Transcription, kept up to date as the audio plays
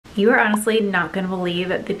You are honestly not gonna believe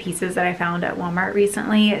the pieces that I found at Walmart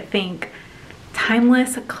recently. Think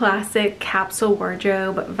timeless, classic capsule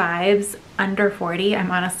wardrobe vibes under 40.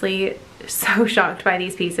 I'm honestly so shocked by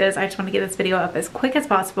these pieces. I just want to get this video up as quick as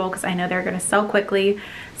possible because I know they're going to sell quickly.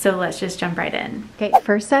 So let's just jump right in. Okay,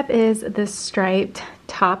 first up is this striped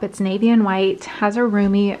top. It's navy and white, has a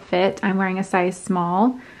roomy fit. I'm wearing a size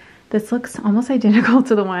small. This looks almost identical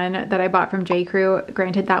to the one that I bought from J. Crew.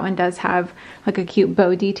 Granted, that one does have like a cute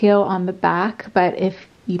bow detail on the back, but if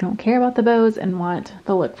you don't care about the bows and want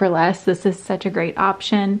the look for less, this is such a great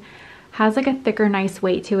option. Has like a thicker, nice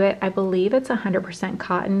weight to it. I believe it's 100%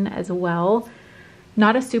 cotton as well.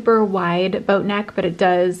 Not a super wide boat neck, but it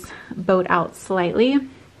does boat out slightly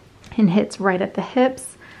and hits right at the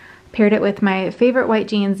hips. Paired it with my favorite white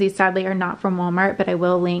jeans. These sadly are not from Walmart, but I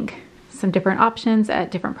will link some different options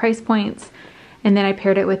at different price points. And then I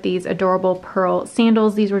paired it with these adorable pearl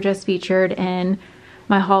sandals. These were just featured in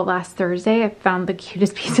my haul last Thursday. I found the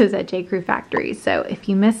cutest pieces at J. Crew Factory. So if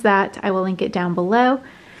you missed that, I will link it down below.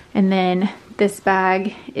 And then this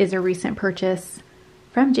bag is a recent purchase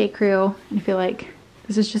from J. Crew. And I feel like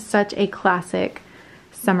this is just such a classic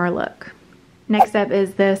summer look. Next up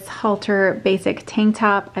is this halter basic tank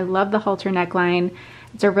top. I love the halter neckline.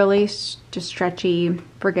 It's a really just stretchy,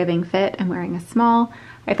 forgiving fit. I'm wearing a small.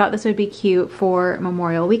 I thought this would be cute for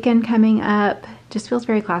Memorial Weekend coming up. Just feels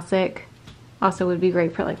very classic. Also would be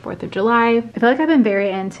great for like 4th of July. I feel like I've been very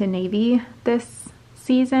into navy this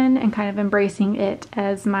season and kind of embracing it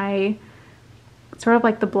as my sort of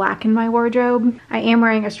like the black in my wardrobe. I am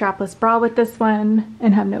wearing a strapless bra with this one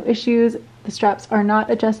and have no issues. The straps are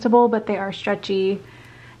not adjustable, but they are stretchy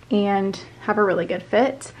and have a really good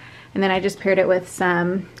fit. And then I just paired it with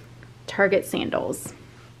some Target sandals.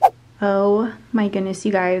 Oh my goodness,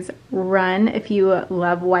 you guys, run if you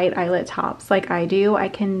love white eyelet tops like I do. I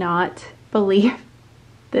cannot believe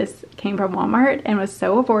this came from Walmart and was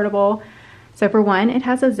so affordable. So for one, it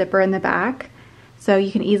has a zipper in the back, so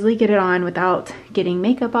you can easily get it on without getting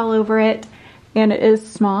makeup all over it. And it is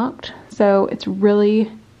smocked, so it's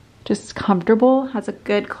really just comfortable, has a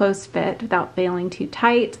good close fit without feeling too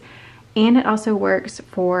tight. And it also works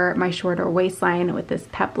for my shorter waistline with this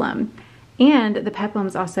peplum. And the peplum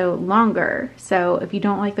is also longer, so if you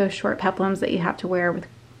don't like those short peplums that you have to wear with,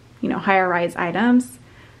 you know, higher rise items,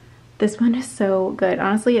 this one is so good.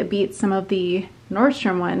 Honestly, it beats some of the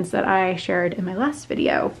Nordstrom ones that I shared in my last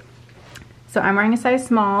video. So I'm wearing a size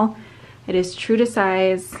small. It is true to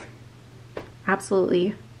size,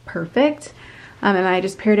 absolutely perfect. And I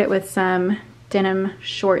just paired it with some denim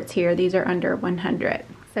shorts here. These are under 100.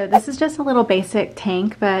 So this is just a little basic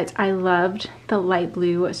tank, but I loved the light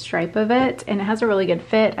blue stripe of it, and it has a really good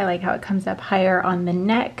fit. I like how it comes up higher on the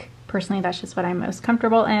neck. Personally, that's just what I'm most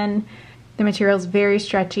comfortable in. The material is very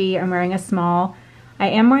stretchy. I'm wearing a small. I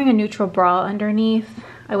am wearing a neutral bra underneath.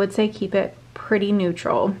 I would say keep it pretty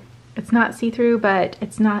neutral. It's not see-through, but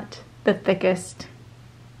it's not the thickest,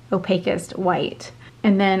 opacest white.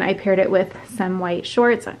 And then I paired it with some white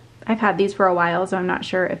shorts. I've had these for a while, so I'm not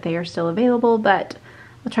sure if they are still available, but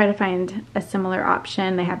I'll try to find a similar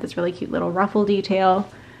option. They have this really cute little ruffle detail.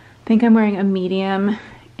 I think I'm wearing a medium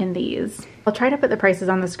in these. I'll try to put the prices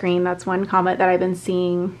on the screen. That's one comment that I've been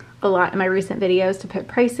seeing a lot in my recent videos, to put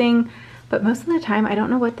pricing, but most of the time I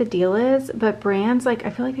don't know what the deal is. But brands, like,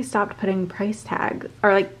 I feel like they stopped putting price tags,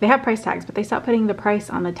 or like they have price tags, but they stopped putting the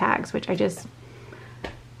price on the tags, which I just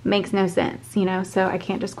makes no sense, you know, so I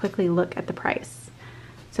can't just quickly look at the price.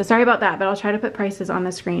 So sorry about that, but I'll try to put prices on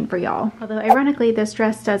the screen for y'all. Although ironically, this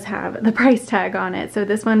dress does have the price tag on it. So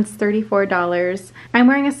this one's $34. I'm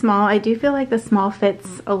wearing a small. I do feel like the small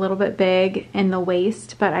fits a little bit big in the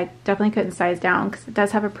waist, but I definitely couldn't size down because it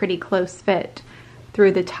does have a pretty close fit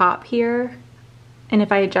through the top here. And if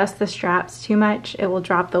I adjust the straps too much, it will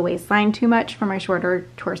drop the waistline too much for my shorter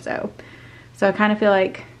torso. So I kind of feel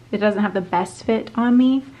like it doesn't have the best fit on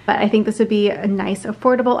me, but I think this would be a nice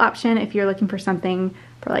affordable option if you're looking for something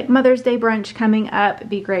for like Mother's Day brunch coming up. It'd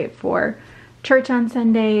be great for church on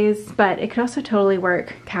Sundays, but it could also totally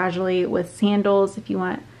work casually with sandals if you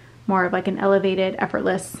want more of like an elevated,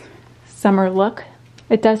 effortless summer look.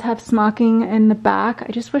 It does have smocking in the back.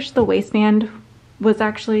 I just wish the waistband was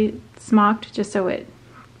actually smocked just so it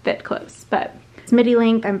fit close, but it's midi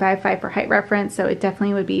length. I'm 5'5" for height reference, so it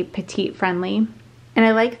definitely would be petite friendly. And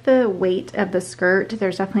I like the weight of the skirt.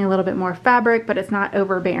 There's definitely a little bit more fabric, but it's not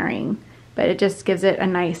overbearing, but it just gives it a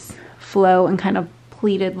nice flow and kind of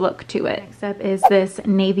pleated look to it. Next up is this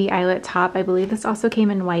navy eyelet top. I believe this also came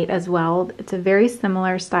in white as well. It's a very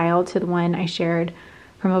similar style to the one I shared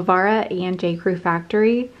from Avara and J. Crew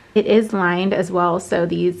Factory. It is lined as well, so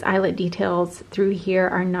these eyelet details through here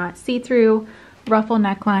are not see-through, ruffle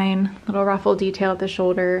neckline, little ruffle detail at the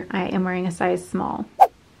shoulder. I am wearing a size small.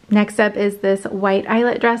 Next up is this white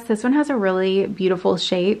eyelet dress. This one has a really beautiful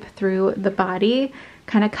shape through the body,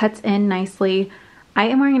 kind of cuts in nicely. I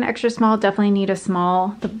am wearing an extra small, definitely need a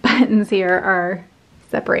small. The buttons here are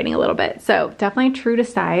separating a little bit, so definitely true to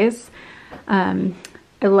size. I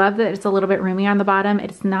love that it's a little bit roomy on the bottom.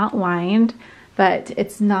 It's not lined, but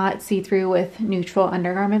it's not see-through with neutral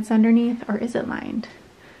undergarments underneath. Or is it lined?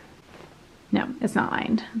 No, it's not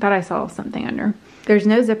lined. I thought I saw something under. There's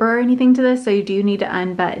no zipper or anything to this, so you do need to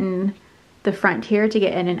unbutton the front here to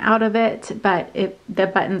get in and out of it, but the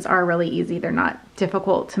buttons are really easy. They're not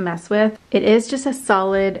difficult to mess with. It is just a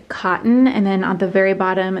solid cotton, and then on the very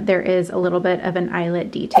bottom there is a little bit of an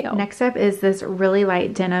eyelet detail. Next up is this really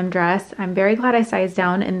light denim dress. I'm very glad I sized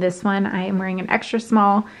down in this one. I am wearing an extra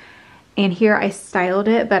small, and here I styled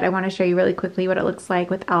it, but I want to show you really quickly what it looks like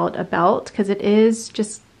without a belt, because it is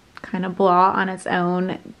just kind of blah on its own.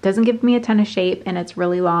 It doesn't give me a ton of shape, and it's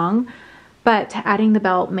really long. But adding the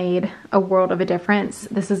belt made a world of a difference.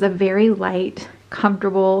 This is a very light,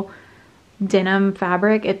 comfortable denim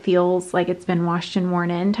fabric. It feels like it's been washed and worn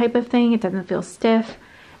in type of thing. It doesn't feel stiff.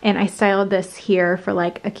 And I styled this here for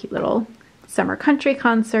like a cute little summer country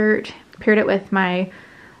concert. Paired it with my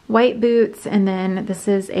white boots, and then this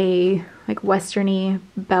is a like westerny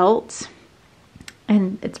belt.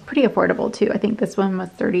 And it's pretty affordable too. I think this one was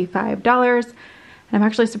 $35. I'm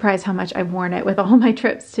actually surprised how much I've worn it with all my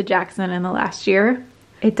trips to Jackson in the last year.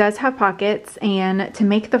 It does have pockets, and to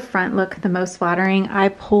make the front look the most flattering, I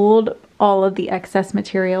pulled all of the excess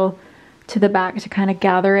material to the back to kind of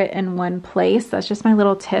gather it in one place. That's just my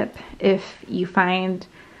little tip. If you find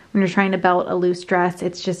when you're trying to belt a loose dress,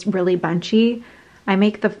 it's just really bunchy, I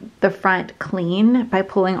make the front clean by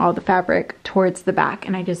pulling all the fabric towards the back,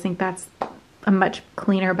 and I just think that's a much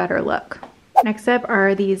cleaner, better look. Next up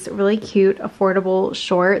are these really cute, affordable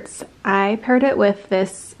shorts. I paired it with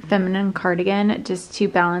this feminine cardigan just to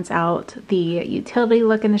balance out the utility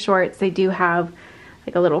look in the shorts. They do have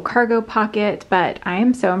like a little cargo pocket, but I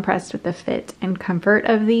am so impressed with the fit and comfort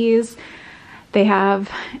of these. They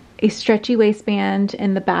have a stretchy waistband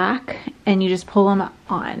in the back, and you just pull them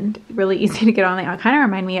on. Really easy to get on. They kind of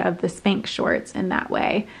remind me of the Spanx shorts in that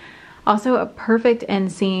way. Also a perfect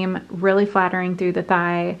inseam, really flattering through the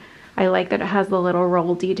thigh. I like that it has the little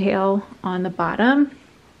roll detail on the bottom.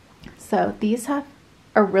 So these have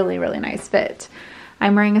a really, really nice fit.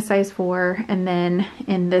 I'm wearing a size 4, and then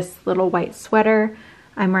in this little white sweater,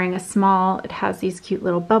 I'm wearing a small. It has these cute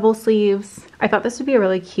little bubble sleeves. I thought this would be a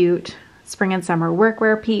really cute spring and summer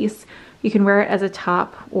workwear piece. You can wear it as a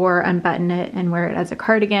top or unbutton it and wear it as a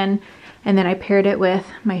cardigan. And then I paired it with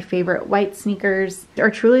my favorite white sneakers.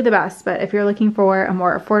 They're truly the best, but if you're looking for a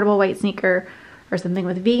more affordable white sneaker or something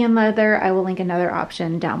with vegan leather, I will link another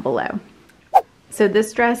option down below. So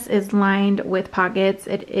this dress is lined with pockets.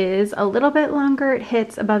 It is a little bit longer. It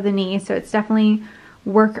hits above the knee, so it's definitely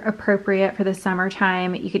work appropriate for the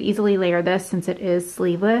summertime. You could easily layer this since it is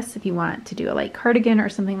sleeveless if you want to do a light cardigan or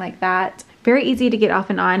something like that. Very easy to get off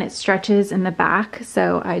and on. It stretches in the back,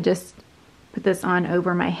 so I just put this on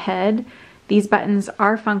over my head. These buttons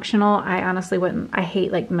are functional. I honestly wouldn't, I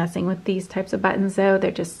hate like messing with these types of buttons though.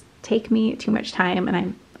 They just take me too much time,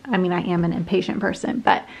 and I mean, I am an impatient person,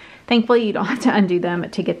 but thankfully you don't have to undo them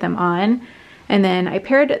to get them on. And then I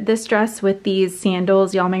paired this dress with these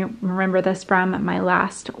sandals. Y'all may remember this from my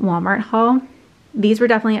last Walmart haul. These were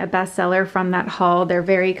definitely a bestseller from that haul. They're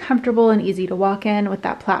very comfortable and easy to walk in with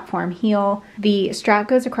that platform heel. The strap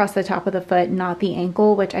goes across the top of the foot, not the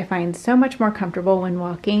ankle, which I find so much more comfortable when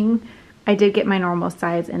walking. I did get my normal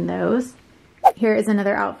size in those. Here is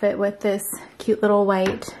another outfit with this cute little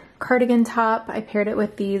white cardigan top. I paired it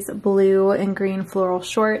with these blue and green floral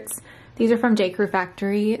shorts. These are from J. Crew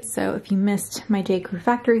Factory, so if you missed my J. Crew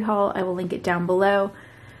Factory haul, I will link it down below.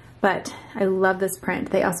 But I love this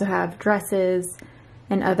print. They also have dresses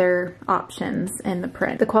and other options in the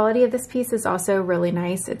print. The quality of this piece is also really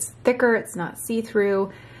nice. It's thicker, it's not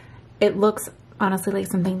see-through. It looks honestly like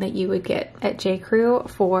something that you would get at J. Crew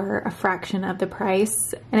for a fraction of the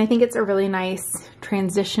price. And I think it's a really nice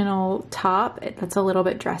transitional top that's a little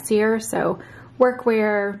bit dressier, so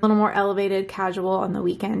workwear, a little more elevated, casual on the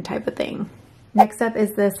weekend type of thing. Next up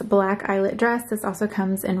is this black eyelet dress. This also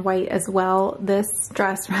comes in white as well. This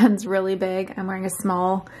dress runs really big. I'm wearing a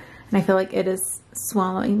small, and I feel like it is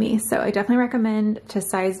swallowing me. So I definitely recommend to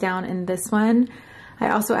size down in this one. I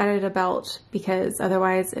also added a belt because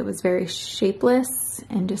otherwise it was very shapeless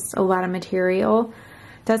and just a lot of material.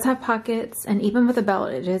 It does have pockets, and even with a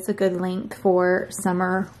belt, it is a good length for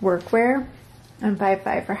summer workwear. I'm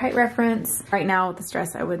 5'5" for height reference. Right now with this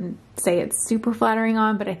dress, I wouldn't say it's super flattering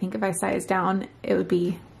on, but I think if I size down, it would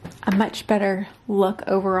be a much better look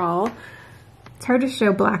overall. It's hard to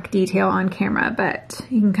show black detail on camera, but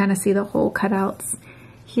you can kind of see the hole cutouts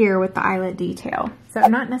here with the eyelet detail. So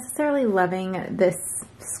I'm not necessarily loving this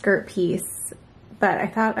skirt piece, but I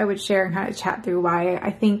thought I would share and kind of chat through why.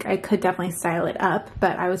 I think I could definitely style it up,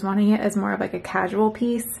 but I was wanting it as more of like a casual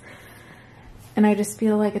piece. And I just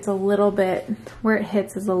feel like it's a little bit, where it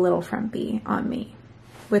hits is a little frumpy on me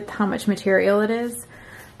with how much material it is.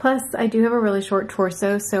 Plus, I do have a really short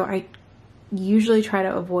torso, so I usually try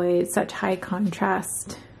to avoid such high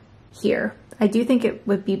contrast here. I do think it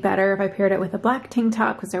would be better if I paired it with a black tank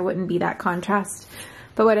top because there wouldn't be that contrast.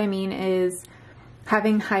 But what I mean is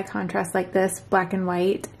having high contrast like this, black and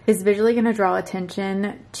white, is visually going to draw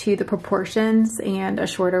attention to the proportions and a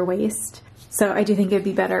shorter waist. So I do think it'd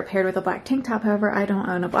be better paired with a black tank top. However, I don't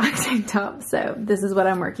own a black tank top, so this is what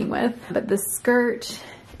I'm working with. But the skirt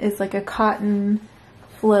is like a cotton,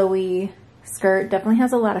 flowy skirt. Definitely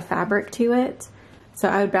has a lot of fabric to it. So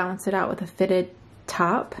I would balance it out with a fitted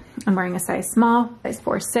top. I'm wearing a size small, size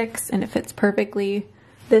 4'6", and it fits perfectly.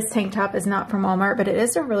 This tank top is not from Walmart, but it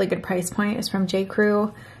is a really good price point. It's from J.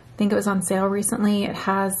 Crew. I think it was on sale recently. It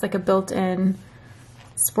has like a built-in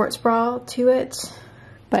sports bra to it,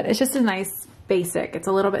 but it's just a nice basic. It's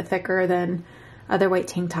a little bit thicker than other white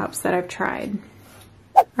tank tops that I've tried.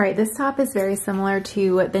 All right, this top is very similar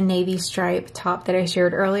to the navy stripe top that I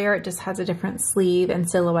shared earlier. It just has a different sleeve and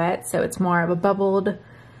silhouette, so it's more of a bubbled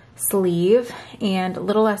sleeve and a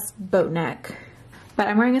little less boat neck. But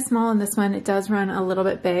I'm wearing a small in this one. It does run a little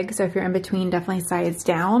bit big, so if you're in between, definitely size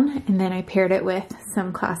down. And then I paired it with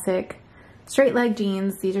some classic straight leg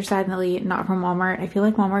jeans. These are Sad and Elite, not from Walmart. I feel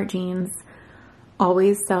like Walmart jeans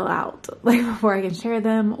always sell out like before I can share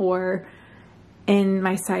them, or in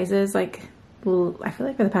my sizes, like I feel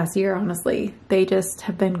like for the past year, honestly, they just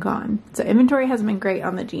have been gone. So inventory hasn't been great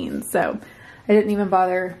on the jeans, so I didn't even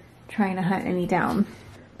bother trying to hunt any down.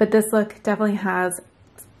 But this look definitely has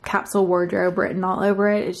capsule wardrobe written all over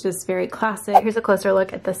it. It's just very classic. Here's a closer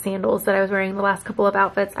look at the sandals that I was wearing the last couple of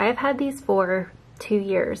outfits. I have had these for 2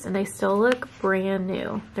 years and they still look brand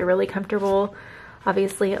new. They're really comfortable.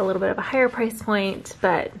 Obviously a little bit of a higher price point,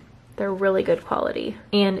 but they're really good quality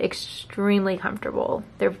and extremely comfortable.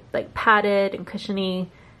 They're like padded and cushiony.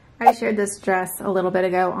 I shared this dress a little bit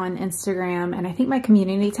ago on Instagram and I think my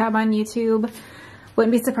community tab on YouTube.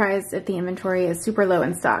 Wouldn't be surprised if the inventory is super low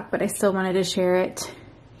in stock, but I still wanted to share it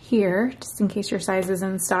here just in case your size is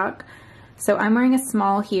in stock. So I'm wearing a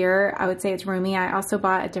small here. I would say it's roomy. I also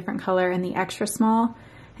bought a different color in the extra small,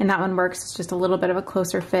 and that one works. It's just a little bit of a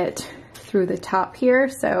closer fit through the top here.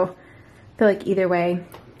 So I feel like either way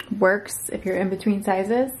works if you're in between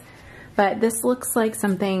sizes. But this looks like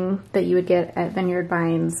something that you would get at Vineyard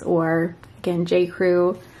Vines or again, J.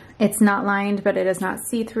 Crew. It's not lined, but it is not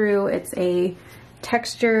see-through. It's a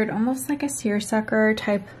textured, almost like a seersucker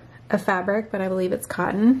type of fabric, but I believe it's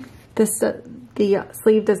cotton. The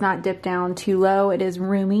sleeve does not dip down too low. It is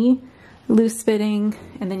roomy, loose fitting,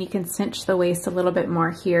 and then you can cinch the waist a little bit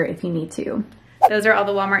more here if you need to. Those are all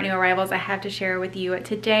the Walmart new arrivals I have to share with you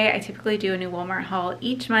today. I typically do a new Walmart haul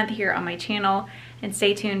each month here on my channel, and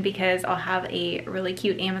stay tuned because I'll have a really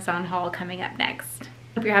cute Amazon haul coming up next.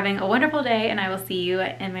 Hope you're having a wonderful day, and I will see you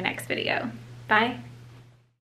in my next video. Bye.